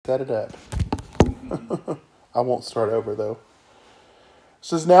set it up. I won't start over though. It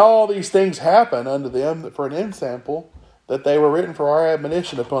says, now all these things happen unto them for an ensample, that they were written for our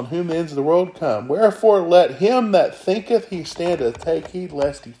admonition, upon whom the ends of the world come. Wherefore let him that thinketh he standeth take heed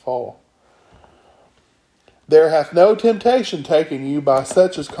lest he fall. There hath no temptation taken you by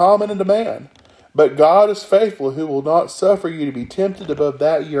such as common unto man. But God is faithful, who will not suffer you to be tempted above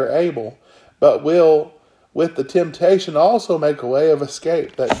that ye are able, but will with the temptation also make a way of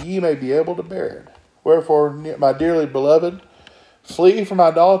escape, that ye may be able to bear it. Wherefore, my dearly beloved, flee from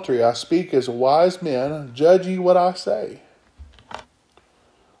idolatry. I speak as wise men. Judge ye what I say.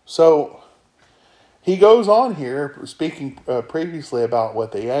 So, he goes on here, speaking previously about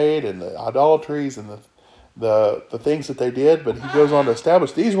what they ate and the idolatries and the things that they did, but he goes on to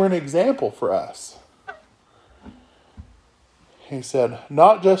establish these were an example for us. He said,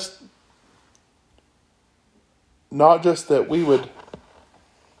 not just that we would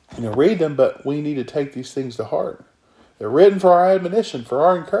read them, but we need to take these things to heart. They're written for our admonition, for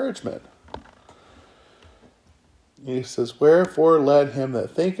our encouragement. He says, wherefore let him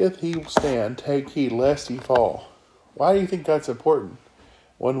that thinketh he will stand take heed lest he fall. Why do you think that's important?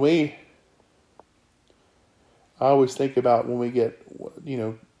 I always think about when we get,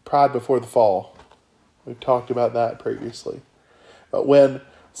 pride before the fall. We've talked about that previously. But when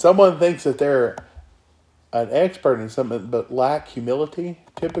someone thinks that they're an expert in something but lack humility,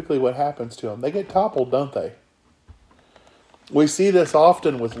 typically what happens to them? They get toppled, don't they? We see this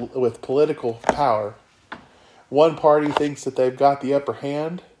often with political power. One party thinks that they've got the upper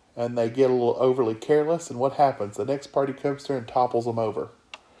hand and they get a little overly careless, and what happens? The next party comes through and topples them over.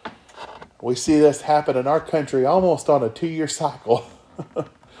 We see this happen in our country almost on a 2-year cycle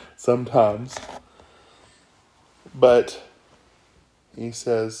sometimes. But he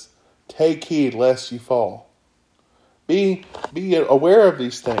says, take heed lest you fall. Be aware of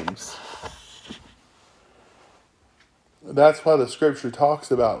these things. That's why the scripture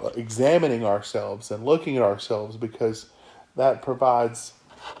talks about examining ourselves and looking at ourselves, because that provides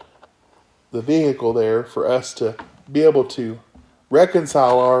the vehicle there for us to be able to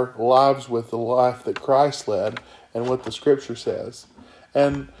reconcile our lives with the life that Christ led and what the scripture says.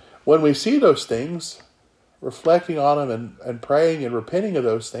 And when we see those things, reflecting on them and praying and repenting of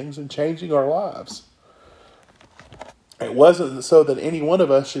those things and changing our lives. It wasn't so that any one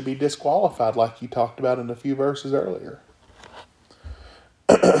of us should be disqualified, like you talked about in a few verses earlier.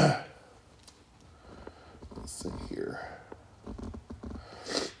 Let's see here.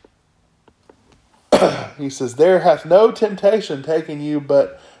 He says, there hath no temptation taken you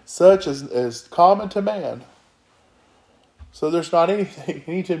but such as is common to man. So there's not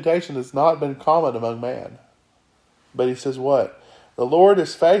any temptation that's not been common among man. But he says what? The Lord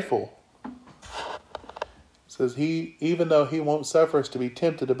is faithful. He says even though he won't suffer us to be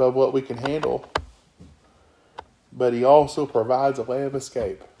tempted above what we can handle, but he also provides a way of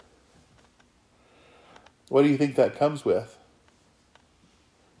escape. What do you think that comes with?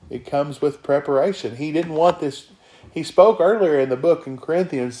 It comes with preparation. He didn't want this. He spoke earlier in the book in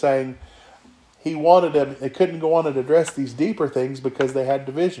Corinthians saying he wanted them, they couldn't go on and address these deeper things because they had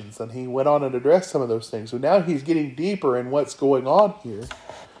divisions. And he went on and addressed some of those things. So now he's getting deeper in what's going on here.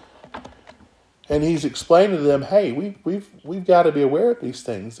 And he's explaining to them, hey, we've got to be aware of these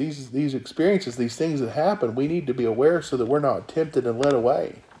things. These experiences, these things that happen, we need to be aware so that we're not tempted and led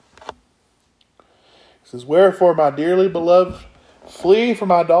away. He says, wherefore, my dearly beloved, flee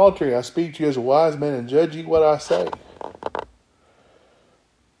from idolatry. I speak to you as a wise man, and judge ye what I say.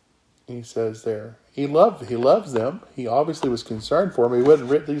 He says there, he loves them. He obviously was concerned for them. He wouldn't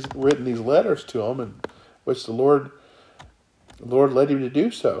written these letters to them, and which the Lord led him to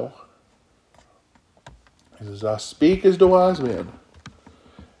do so. He says, I speak as to wise men.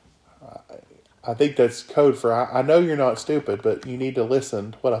 I think that's code for, I know you're not stupid, but you need to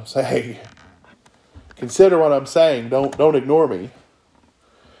listen to what I'm saying. Consider what I'm saying. Don't ignore me.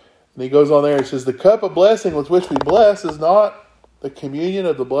 And he goes on there, he says, the cup of blessing with which we bless is not the communion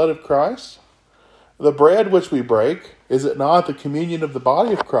of the blood of Christ. The bread which we break, is it not the communion of the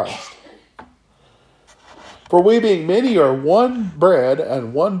body of Christ? For we being many are one bread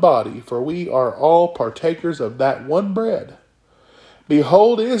and one body, for we are all partakers of that one bread.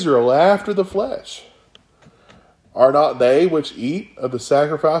 Behold Israel after the flesh. Are not they which eat of the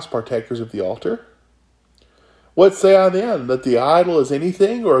sacrifice partakers of the altar? What say I then? That the idol is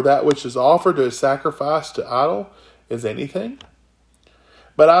anything, or that which is offered as sacrifice to idol is anything?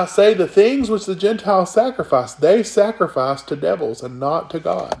 But I say the things which the Gentiles sacrifice, they sacrifice to devils and not to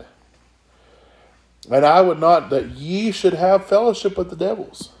God. And I would not that ye should have fellowship with the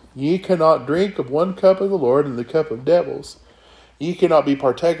devils. Ye cannot drink of one cup of the Lord and the cup of devils. Ye cannot be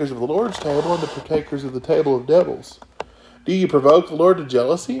partakers of the Lord's table and the partakers of the table of devils. Do you provoke the Lord to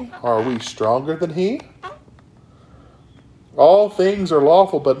jealousy? Are we stronger than he? All things are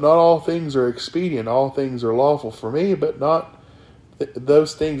lawful, but not all things are expedient. All things are lawful for me, but not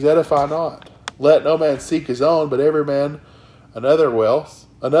those things edify not. Let no man seek his own, but every man another's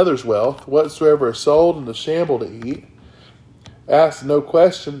wealth, whatsoever is sold in the shamble to eat. Ask no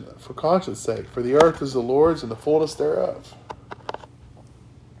question for conscience sake, for the earth is the Lord's and the fullness thereof.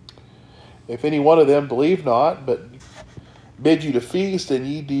 If any one of them believe not, but bid you to feast, and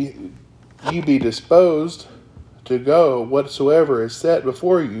ye be disposed to go, whatsoever is set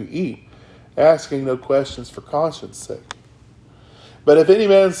before you, eat, asking no questions for conscience sake. But if any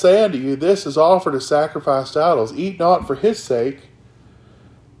man say unto you, this is offered as sacrifice to idols, eat not for his sake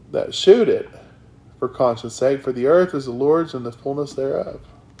that shewed it, for conscience sake, for the earth is the Lord's and the fullness thereof.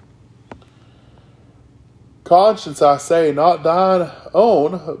 Conscience, I say, not thine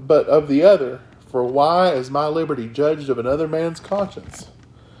own, but of the other. For why is my liberty judged of another man's conscience?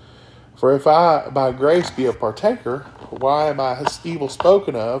 For if I by grace be a partaker, why am I evil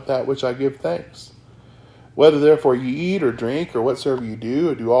spoken of, that which I give thanks? Whether therefore ye eat or drink, or whatsoever you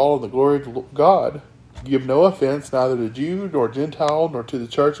do all in the glory of God. Give no offense, neither to Jew, nor Gentile, nor to the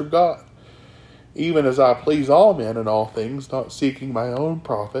church of God. Even as I please all men in all things, not seeking my own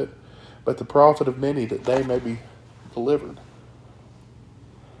profit, but the profit of many, that they may be delivered.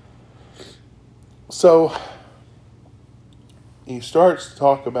 So, he starts to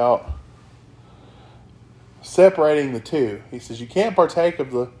talk about separating the two. He says you can't partake of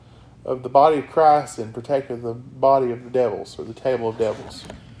the body of Christ and partake of the body of the devils, or the table of devils.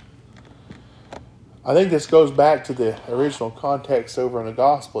 I think this goes back to the original context over in the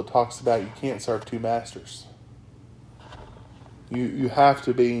gospel. It talks about you can't serve two masters. You have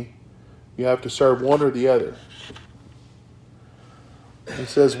to serve one or the other. He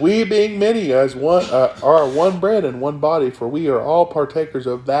says, we being many as one are one bread and one body, for we are all partakers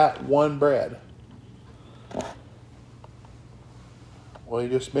of that one bread. Well, he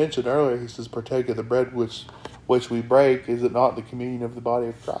just mentioned earlier, he says, partake of the bread which we break. Is it not the communion of the body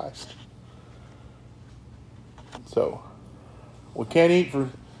of Christ? So, we can't eat for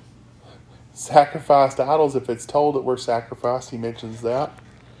sacrificed idols if it's told that we're sacrificed. He mentions that.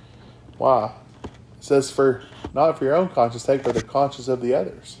 Why? It says, not for your own conscience sake, but the conscience of the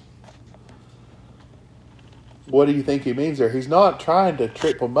others. What do you think he means there? He's not trying to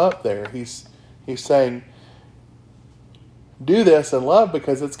trip them up there. He's saying, do this in love,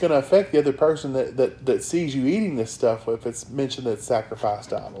 because it's going to affect the other person that sees you eating this stuff if it's mentioned that it's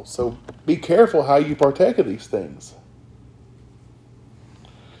sacrificed idols. So be careful how you partake of these things.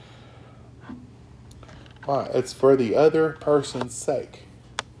 Why? It's for the other person's sake.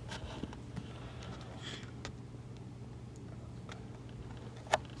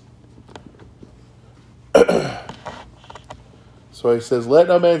 So he says, let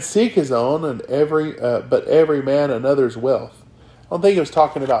no man seek his own, but every man another's wealth. I don't think he was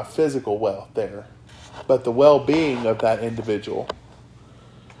talking about physical wealth there, but the well-being of that individual.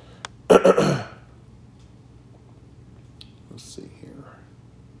 Let's see here.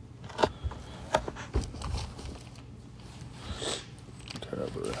 Turn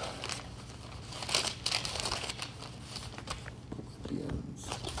over to Philippians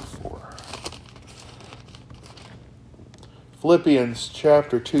 4. Philippians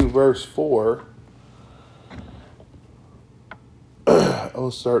chapter 2, verse 4. I'll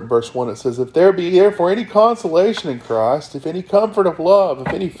start in verse 1. It says, if there be therefore any consolation in Christ, if any comfort of love,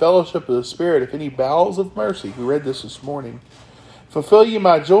 if any fellowship of the Spirit, if any bowels of mercy, we read this morning, fulfill ye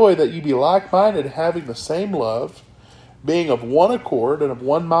my joy, that ye be like-minded, having the same love, being of one accord and of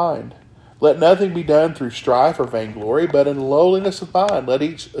one mind. Let nothing be done through strife or vainglory, but in lowliness of mind let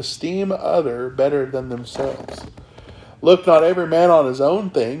each esteem other better than themselves. Look not every man on his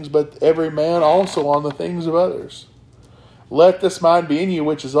own things, but every man also on the things of others. Let this mind be in you,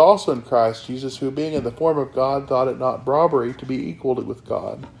 which is also in Christ Jesus, who being in the form of God, thought it not robbery to be equal with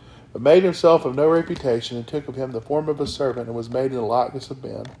God, but made himself of no reputation, and took of him the form of a servant, and was made in the likeness of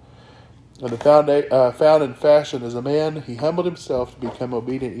men. And found in fashion as a man, he humbled himself to become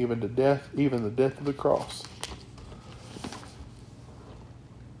obedient even to death, even the death of the cross.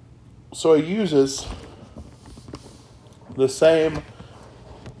 So he uses the same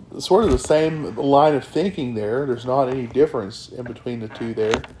line of thinking there. There's not any difference in between the two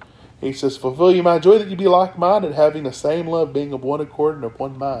there. He says, fulfill ye my joy, that ye be like-minded, having the same love, being of one accord and of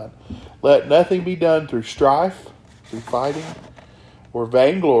one mind. Let nothing be done through strife, through fighting, or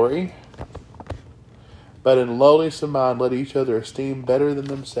vainglory, but in lowliness of mind let each other esteem better than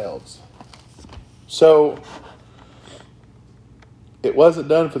themselves. So, it wasn't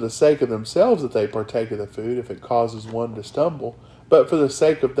done for the sake of themselves that they partake of the food if it causes one to stumble, but for the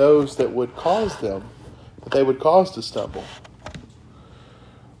sake of those that would cause them, that they would cause to stumble.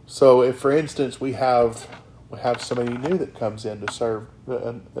 So if, for instance, we have somebody new that comes in to serve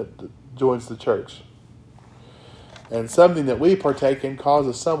and joins the church, and something that we partake in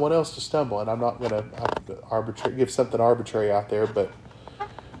causes someone else to stumble, and I'm not going to give something arbitrary out there, but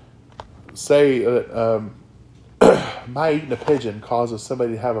say that my eating a pigeon causes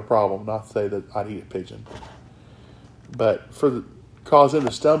somebody to have a problem. Not to say that I'd eat a pigeon, but cause them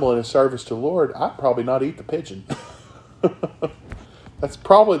to stumble in his service to the Lord, I'd probably not eat the pigeon. That's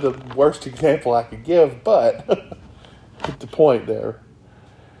probably the worst example I could give, but get the point there.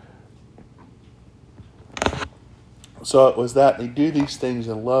 So it was that they do these things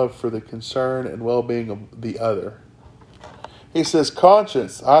in love for the concern and well-being of the other. He says,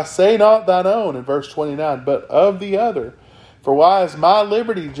 conscience, I say not thine own, in verse 29, but of the other. For why is my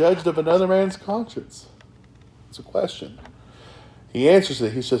liberty judged of another man's conscience? It's a question. He answers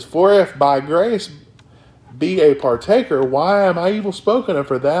it. He says, for if by grace be a partaker, why am I evil spoken of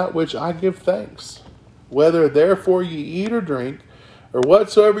for that which I give thanks? Whether therefore ye eat or drink, or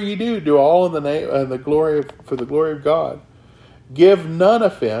whatsoever ye do all in the name and for the glory of God. Give none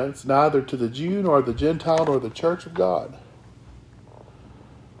offense, neither to the Jew nor the Gentile nor the church of God.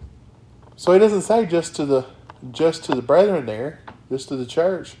 So he doesn't say just to the brethren there, just to the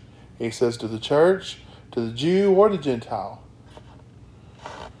church. He says to the church, to the Jew or the Gentile.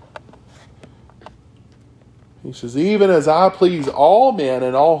 He says, even as I please all men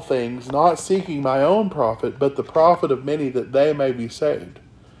in all things, not seeking my own profit, but the profit of many, that they may be saved.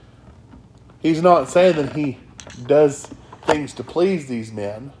 He's not saying that he does things to please these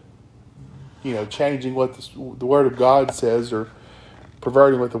men, changing what the Word of God says or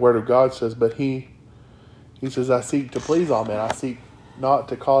perverting what the Word of God says, but he says, I seek to please all men. I seek not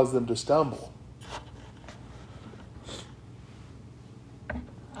to cause them to stumble.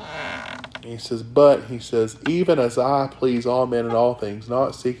 He says, even as I please all men in all things,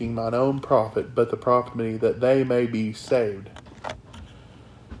 not seeking mine own profit, but the profit of many, that they may be saved.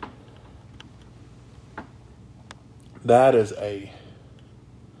 It's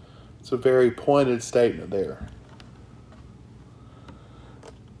a very pointed statement there.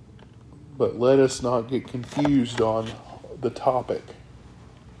 But let us not get confused on the topic.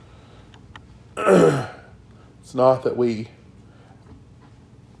 It's not that we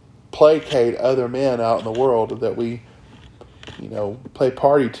placate other men out in the world that we, play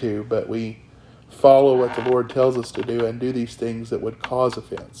party to, but we follow what the Lord tells us to do and do these things that would cause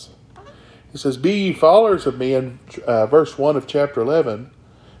offense. He says, be ye followers of me, in verse 1 of chapter 11.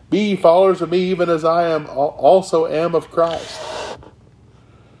 Be ye followers of me, even as I also am of Christ.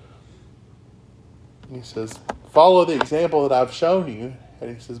 He says, follow the example that I've shown you.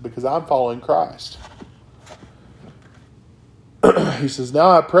 And he says, because I'm following Christ. He says, now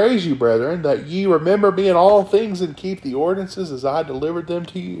I praise you, brethren, that ye remember me in all things and keep the ordinances as I delivered them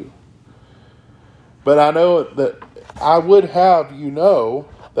to you. But I know that I would have you know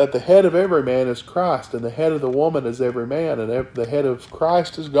that the head of every man is Christ, and the head of the woman is every man, and the head of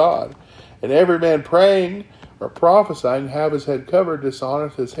Christ is God. And every man praying or prophesying, have his head covered,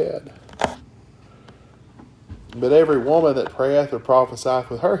 dishonoreth his head. But every woman that prayeth or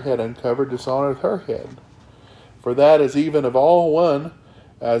prophesieth with her head uncovered, dishonoreth her head. For that is even of all one,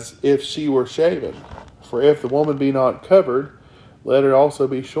 as if she were shaven. For if the woman be not covered, let her also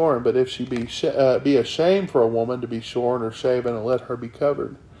be shorn. But if she be a shame for a woman to be shorn or shaven, and let her be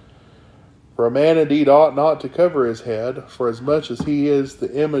covered. For a man indeed ought not to cover his head, for as much as he is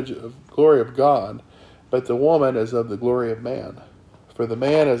the image of glory of God, but the woman is of the glory of man. For the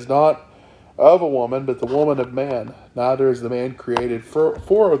man is not of a woman, but the woman of man. Neither is the man created for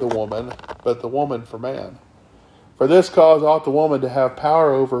the woman, but the woman for man. For this cause ought the woman to have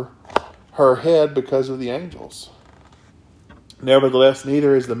power over her head because of the angels. Nevertheless,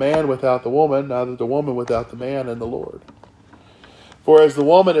 neither is the man without the woman, neither the woman without the man in the Lord. For as the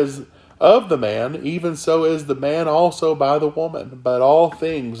woman is of the man, even so is the man also by the woman, but all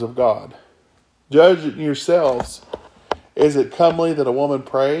things of God. Judge it yourselves. Is it comely that a woman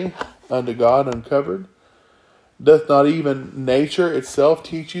pray unto God uncovered? Doth not even nature itself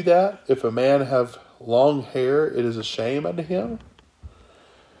teach you that? If a man have long hair, it is a shame unto him.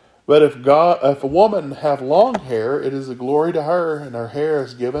 But if a woman have long hair, it is a glory to her, and her hair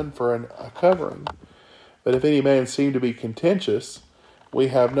is given for a covering. But if any man seem to be contentious, we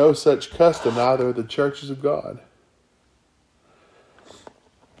have no such custom, neither of the churches of God.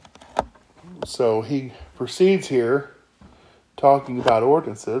 So he proceeds here, talking about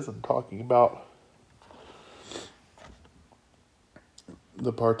ordinances and talking about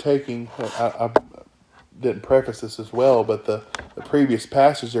the partaking. I didn't preface this as well, but the previous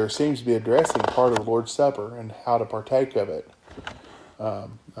passage there seems to be addressing part of the Lord's Supper and how to partake of it. I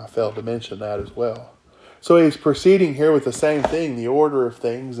failed to mention that as well. So he's proceeding here with the same thing, the order of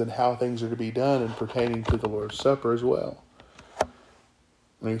things and how things are to be done and pertaining to the Lord's Supper as well.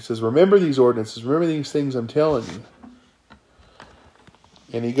 And he says, remember these ordinances, remember these things I'm telling you.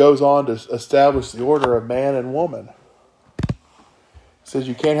 And he goes on to establish the order of man and woman. He says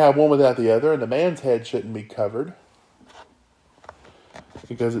you can't have one without the other, and the man's head shouldn't be covered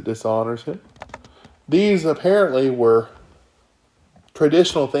because it dishonors him. These apparently were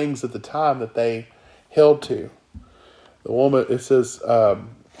traditional things at the time that they held to. The woman, it says,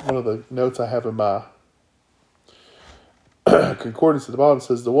 one of the notes I have in my concordance at the bottom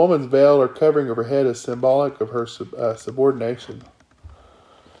says, the woman's veil or covering of her head is symbolic of her subordination,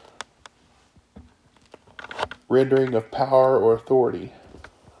 rendering of power or authority.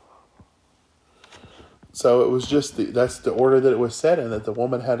 So it was just that's the order that it was set in, that the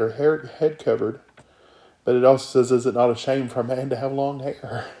woman had her head covered. But it also says, is it not a shame for a man to have long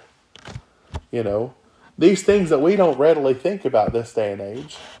hair? You know, these things that we don't readily think about this day and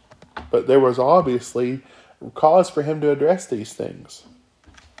age. But there was obviously cause for him to address these things.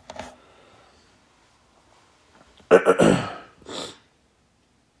 It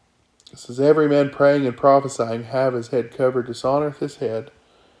says, every man praying and prophesying have his head covered dishonoreth his head.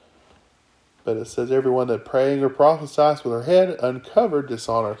 But it says, everyone that praying or prophesies with her head uncovered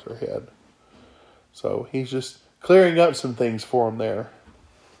dishonoreth her head. So he's just clearing up some things for him there.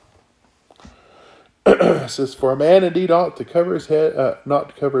 It says, for a man indeed ought to cover his head, not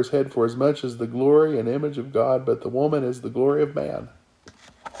to cover his head for as much as the glory and image of God, but the woman is the glory of man.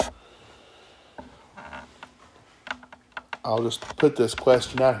 I'll just put this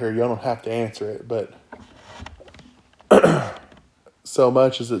question out here. You don't have to answer it, but so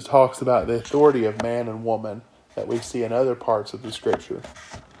much as it talks about the authority of man and woman that we see in other parts of the Scripture.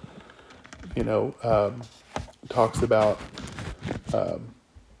 You know, talks about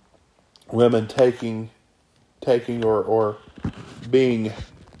women taking or being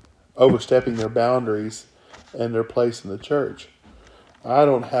overstepping their boundaries and their place in the church. I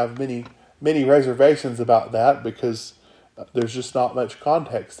don't have many reservations about that because there's just not much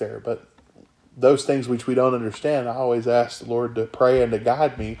context there. But those things which we don't understand, I always ask the Lord to pray and to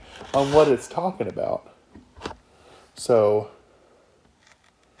guide me on what it's talking about. So,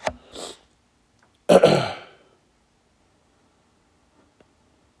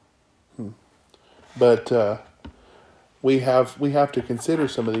 but we have to consider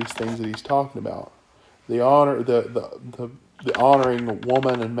some of these things that he's talking about. The honor, the honoring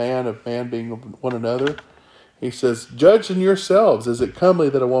woman and man, of man being one another. He says, judge in yourselves, is it comely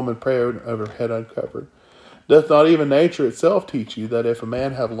that a woman pray over her head uncovered? Doth not even nature itself teach you that if a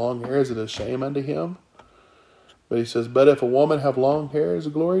man have long hair, is it a shame unto him? But he says, but if a woman have long hair, is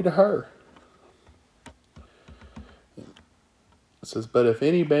a glory to her. It says, but if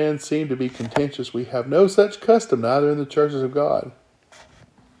any man seem to be contentious, we have no such custom, neither in the churches of God.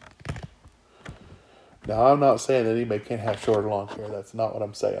 Now, I'm not saying that anybody can't have short or long hair. That's not what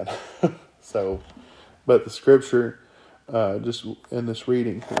I'm saying. But the Scripture, just in this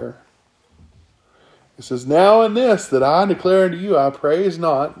reading here, it says, now in this that I declare unto you, I praise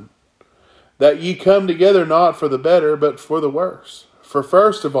not, that ye come together not for the better, but for the worse. For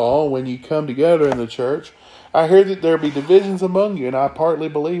first of all, when ye come together in the church, I hear that there be divisions among you, and I partly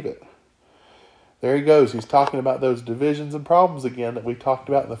believe it. There he goes. He's talking about those divisions and problems again that we talked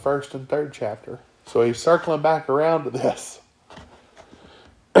about in the 1st and 3rd chapter. So he's circling back around to this.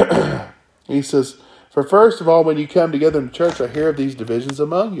 He says, for first of all, when you come together in the church, I hear of these divisions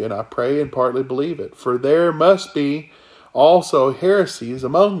among you, and I pray and partly believe it. For there must be also heresies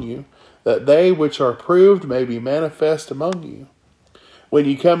among you, that they which are proved may be manifest among you. When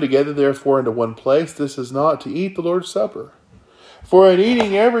you come together, therefore, into one place, this is not to eat the Lord's Supper. For in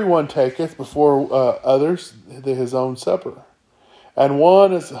eating everyone taketh before others his own supper. And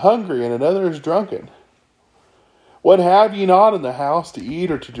one is hungry, and another is drunken. What have ye not in the house to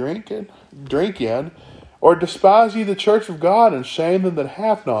eat or to drink in? Or despise ye the church of God, and shame them that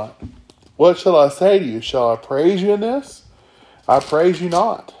have not? What shall I say to you? Shall I praise you in this? I praise you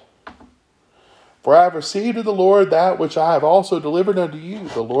not. For I have received of the Lord that which I have also delivered unto you.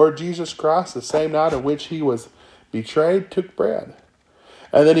 The Lord Jesus Christ, the same night in which he was betrayed, took bread.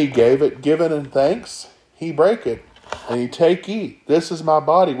 And then he gave it, given in thanks, he brake it. And he take, eat. This is my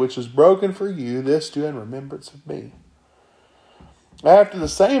body, which is broken for you. This do in remembrance of me. After the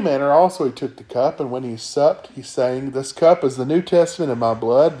same manner also he took the cup, and when he supped, he saying, this cup is the New Testament in my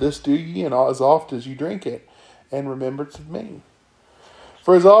blood. This do ye, and as oft as you drink it, in remembrance of me.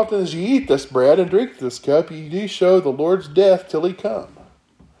 For as often as ye eat this bread and drink this cup, ye do show the Lord's death till he come.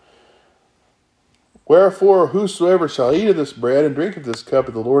 Wherefore, whosoever shall eat of this bread and drink of this cup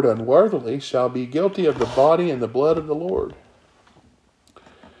of the Lord unworthily shall be guilty of the body and the blood of the Lord.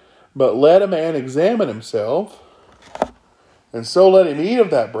 But let a man examine himself, and so let him eat of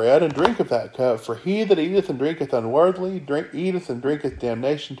that bread and drink of that cup. For he that eateth and drinketh unworthily eateth and drinketh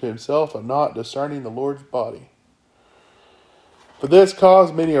damnation to himself, and not discerning the Lord's body. For this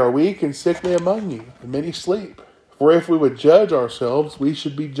cause many are weak and sickly among you, and many sleep. For if we would judge ourselves, we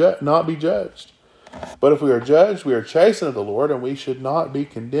should not be judged. But if we are judged, we are chastened of the Lord, and we should not be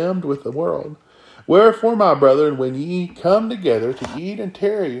condemned with the world. Wherefore, my brethren, when ye come together to eat and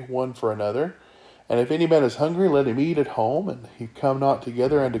tarry one for another, and if any man is hungry, let him eat at home, and he come not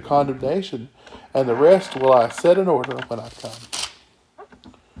together unto condemnation, and the rest will I set in order when I come.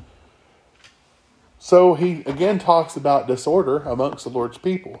 So he again talks about disorder amongst the Lord's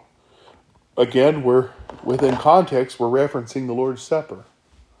people. Again, we're within context, we're referencing the Lord's Supper.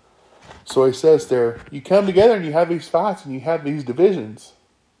 So he says there, you come together and you have these fights and you have these divisions.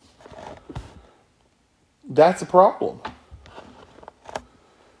 That's a problem.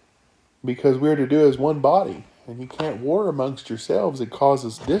 Because we're to do as one body. And you can't war amongst yourselves. It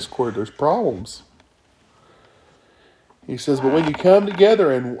causes discord. There's problems. He says, but when you come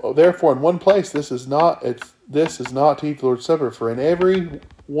together and therefore in one place, this is not to eat the Lord's Supper. For in every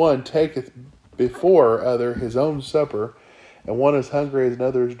one taketh before other his own supper, and one is hungry as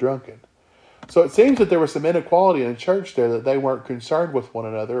another is drunken. So it seems that there was some inequality in the church there, that they weren't concerned with one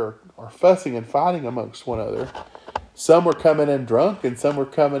another or fussing and fighting amongst one another. Some were coming in drunk, and some were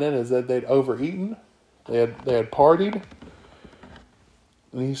coming in as if they'd overeaten. They had partied.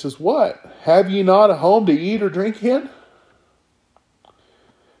 And he says, what? Have ye not a home to eat or drink in?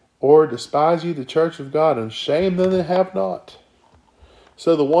 Or despise ye the church of God, and shame them that have not?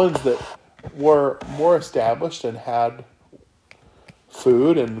 So the ones that were more established and had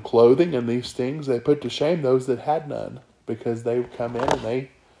food and clothing and these things, they put to shame those that had none, because they would come in and they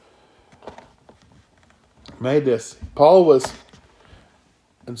made this. Paul was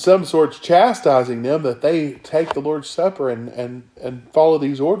in some sorts chastising them that they take the Lord's Supper and follow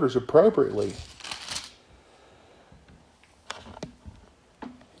these orders appropriately.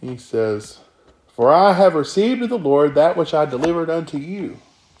 He says, for I have received of the Lord that which I delivered unto you.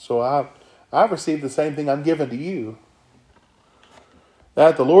 So I've received the same thing I'm given to you.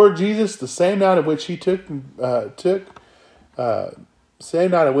 That the Lord Jesus, the same night in which he same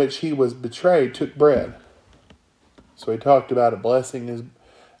night in which he was betrayed, took bread. So he talked about a blessing his,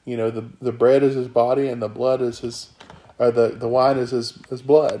 the bread is his body and the blood is the wine is his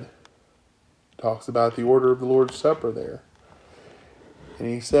blood. Talks about the order of the Lord's Supper there. And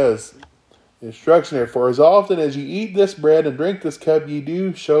he says, instruction there, for as often as ye eat this bread and drink this cup, ye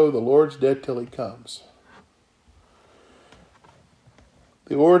do show the Lord's death till he comes.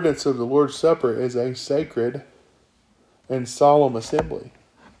 The ordinance of the Lord's Supper is a sacred and solemn assembly.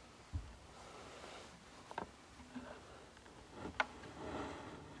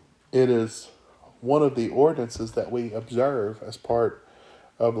 It is one of the ordinances that we observe as part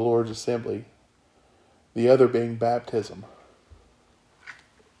of the Lord's assembly, the other being baptism.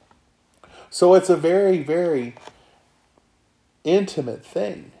 So it's a very, very intimate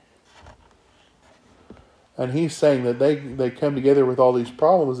thing. And he's saying that they come together with all these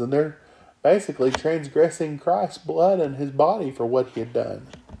problems, and they're basically transgressing Christ's blood and his body for what he had done.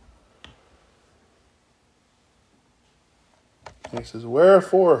 And he says,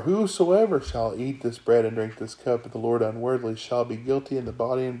 wherefore whosoever shall eat this bread and drink this cup of the Lord unworthily shall be guilty in the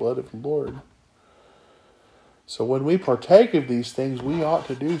body and blood of the Lord. So when we partake of these things, we ought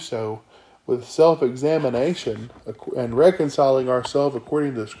to do so with self-examination and reconciling ourselves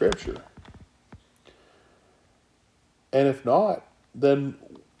according to the Scripture. And if not, then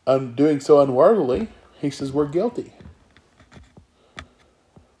doing so unworthily, he says we're guilty.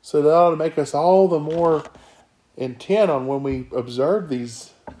 So that ought to make us all the more intent on when we observe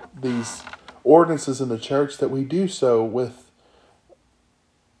these ordinances in the church, that we do so with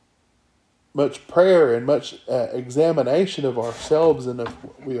much prayer and much examination of ourselves and if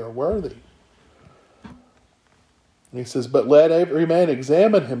we are worthy. And he says, but let every man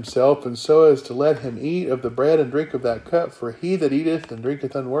examine himself, and so as to let him eat of the bread and drink of that cup. For he that eateth and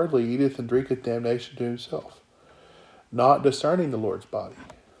drinketh unworthily eateth and drinketh damnation to himself, not discerning the Lord's body.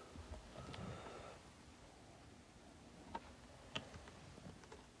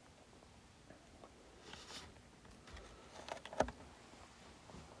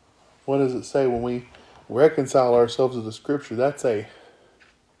 What does it say when we reconcile ourselves to the Scripture?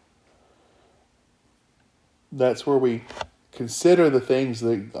 That's where we consider the things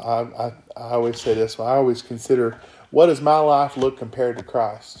that I always say this. I always consider, what does my life look compared to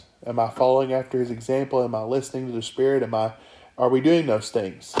Christ? Am I following after His example? Am I listening to the Spirit? Are we doing those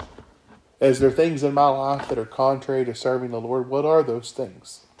things? Is there things in my life that are contrary to serving the Lord? What are those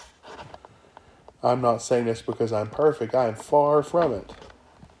things? I'm not saying this because I'm perfect. I am far from it.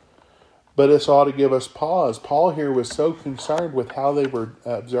 But this ought to give us pause. Paul here was so concerned with how they were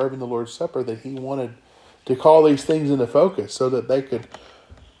observing the Lord's Supper that he wanted to call these things into focus so that they could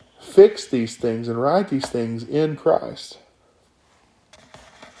fix these things and write these things in Christ.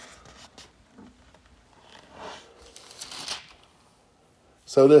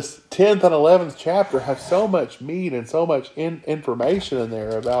 So this 10th and 11th chapter have so much meat and so much information in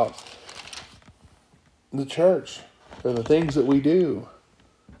there about the church and the things that we do.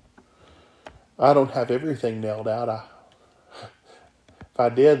 I don't have everything nailed out. If I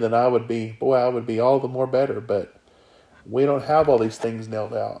did, then I would be all the more better. But we don't have all these things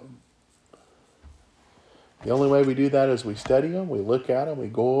nailed out. The only way we do that is we study them, we look at them, we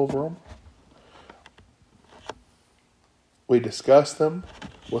go over them. We discuss them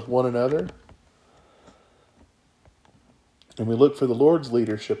with one another. And we look for the Lord's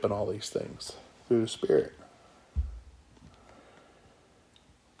leadership in all these things through the Spirit.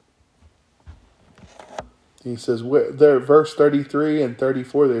 He says, verse 33 and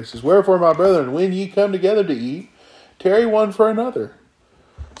 34 there, he says, "Wherefore, my brethren, when ye come together to eat, tarry one for another.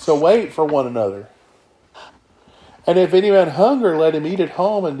 So wait for one another. And if any man hunger, let him eat at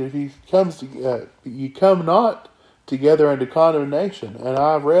home. And if he comes to, ye come not together unto condemnation. And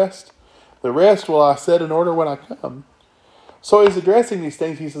the rest will I set in order when I come." So he's addressing these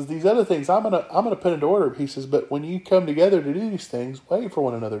things. He says, these other things I'm gonna put into order. He says, but when you come together to do these things, wait for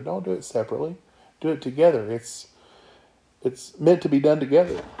one another. Don't do it separately. Do it together. It's meant to be done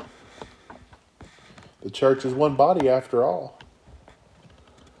together. The church is one body after all.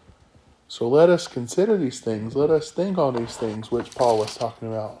 So let us consider these things. Let us think on these things which Paul was talking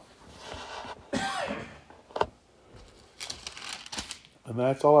about. And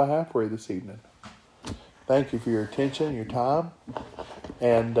that's all I have for you this evening. Thank you for your attention, your time.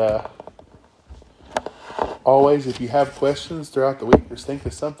 And always, if you have questions throughout the week, just think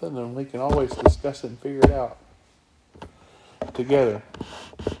of something, and we can always discuss it and figure it out together.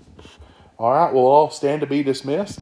 All right, we'll all stand to be dismissed.